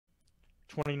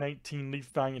2019 Leaf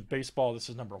Valiant Baseball. This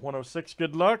is number 106.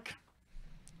 Good luck.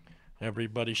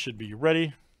 Everybody should be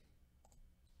ready.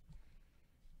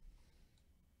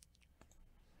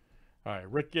 All right,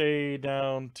 Rick A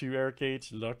down to Eric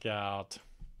H. Look out.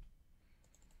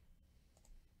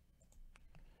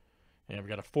 And we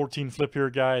got a 14 flip here,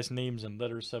 guys. Names and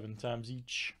letters 7 times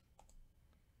each.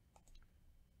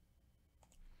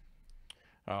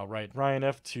 All right, Ryan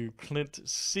F to Clint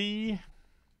C.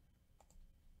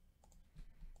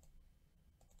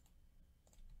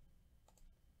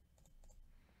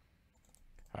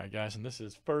 All right, guys, and this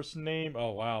is first name.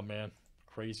 Oh, wow, man.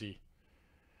 Crazy.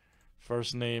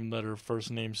 First name, letter, first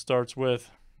name starts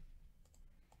with.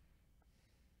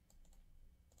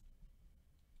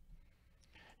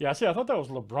 Yeah, see, I thought that was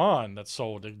LeBron that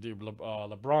sold it.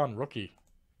 LeBron rookie.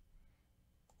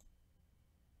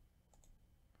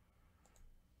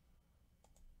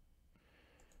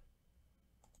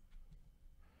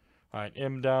 All right,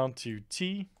 M down to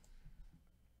T.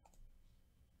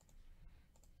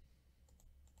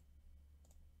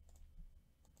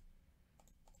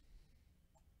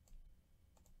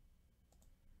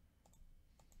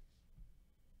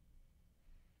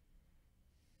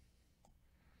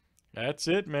 That's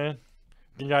it, man.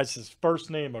 You guys, his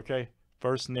first name, okay?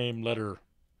 First name, letter.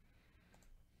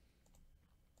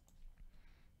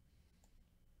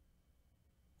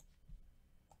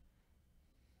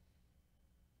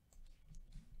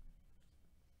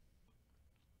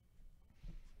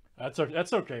 That's okay.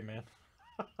 That's okay, man.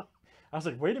 I was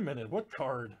like, wait a minute, what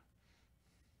card?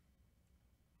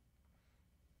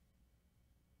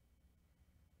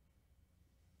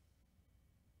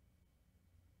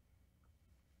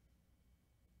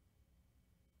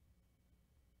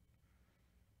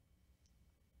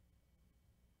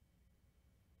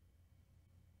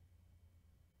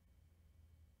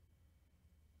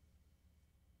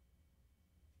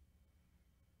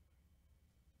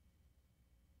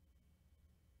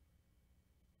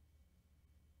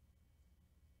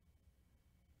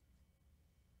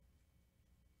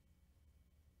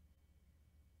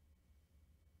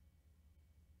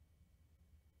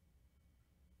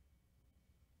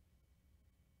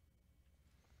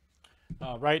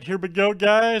 All right, here we go,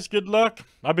 guys. Good luck.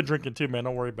 I've been drinking too, man.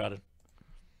 Don't worry about it.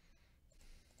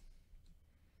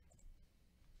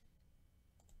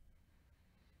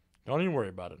 Don't even worry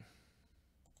about it.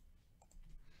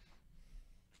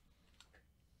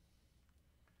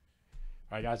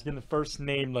 All right, guys, get the first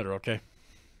name letter, okay?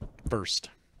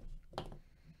 First.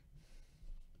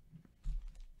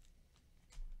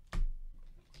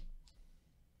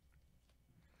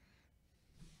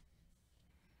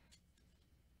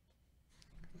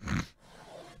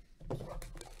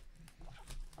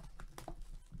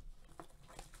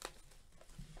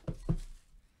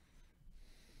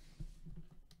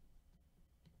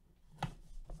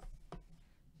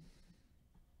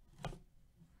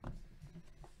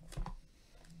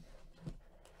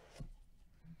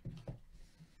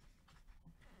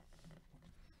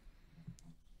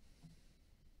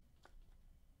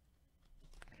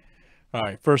 All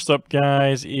right, first up,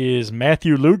 guys, is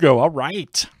Matthew Lugo. All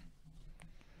right.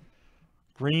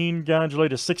 Green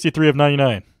Gondolator, 63 of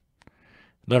 99.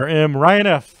 Letter M, Ryan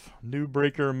F. New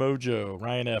Breaker Mojo,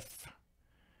 Ryan F.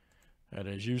 That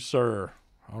is you, sir.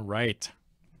 All right.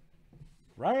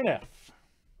 Ryan F.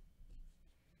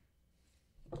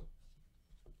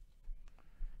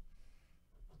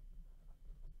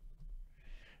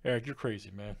 Eric, you're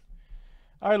crazy, man.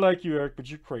 I like you, Eric, but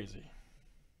you're crazy.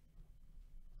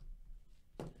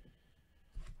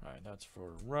 All right, that's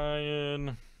for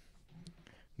Ryan.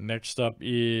 Next up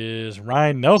is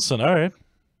Ryan Nelson. All right.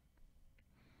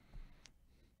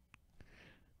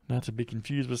 Not to be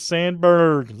confused with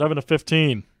Sandberg, 11 of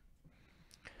 15.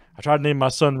 I tried to name my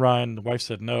son Ryan. The wife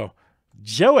said no.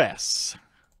 Joe S.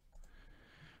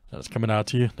 That's coming out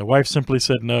to you. The wife simply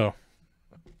said no.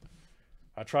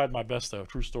 I tried my best, though.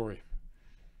 True story.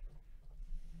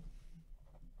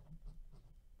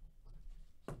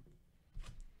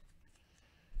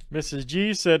 Mrs.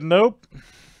 G said nope.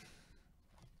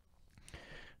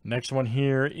 Next one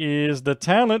here is the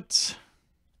talent.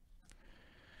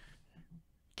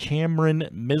 Cameron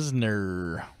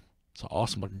Misner. It's an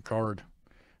awesome looking card,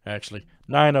 actually.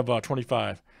 9 of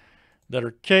 25.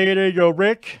 Letter K. There you go,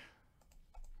 Rick.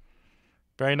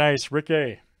 Very nice, Rick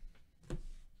A.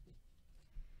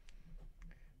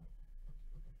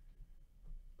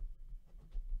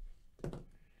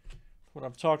 What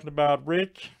I'm talking about,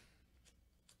 Rick.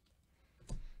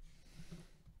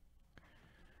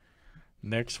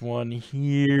 Next one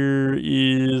here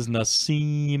is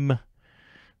Nasim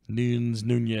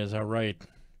Nunez. All right.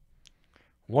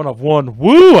 1 of 1.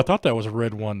 Woo! I thought that was a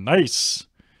red one. Nice.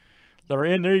 Let her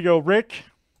in. There you go, Rick.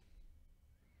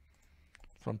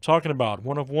 That's what I'm talking about.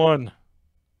 1 of 1.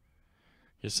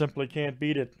 You simply can't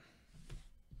beat it.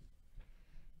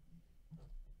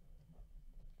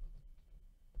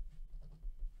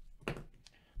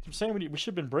 I'm saying we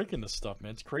should have been breaking this stuff,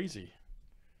 man. It's crazy.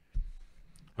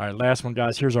 All right, last one,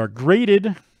 guys. Here's our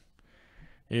graded.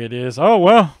 It is, oh,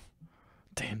 well.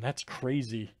 Damn, that's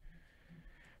crazy.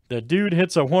 The dude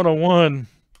hits a 101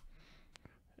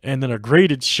 and then a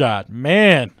graded shot.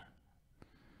 Man.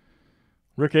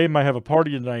 Rick A might have a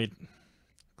party tonight.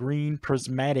 Green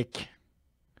prismatic.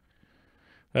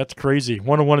 That's crazy.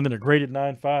 101 and then a graded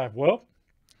 9.5. Well,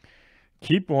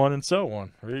 keep one and sell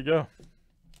one. There you go.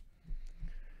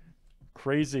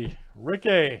 Crazy. Rick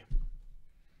A.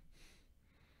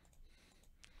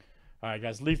 All right,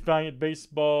 guys. Leaf Valiant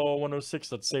Baseball 106.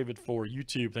 Let's save it for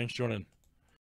YouTube. Thanks for joining.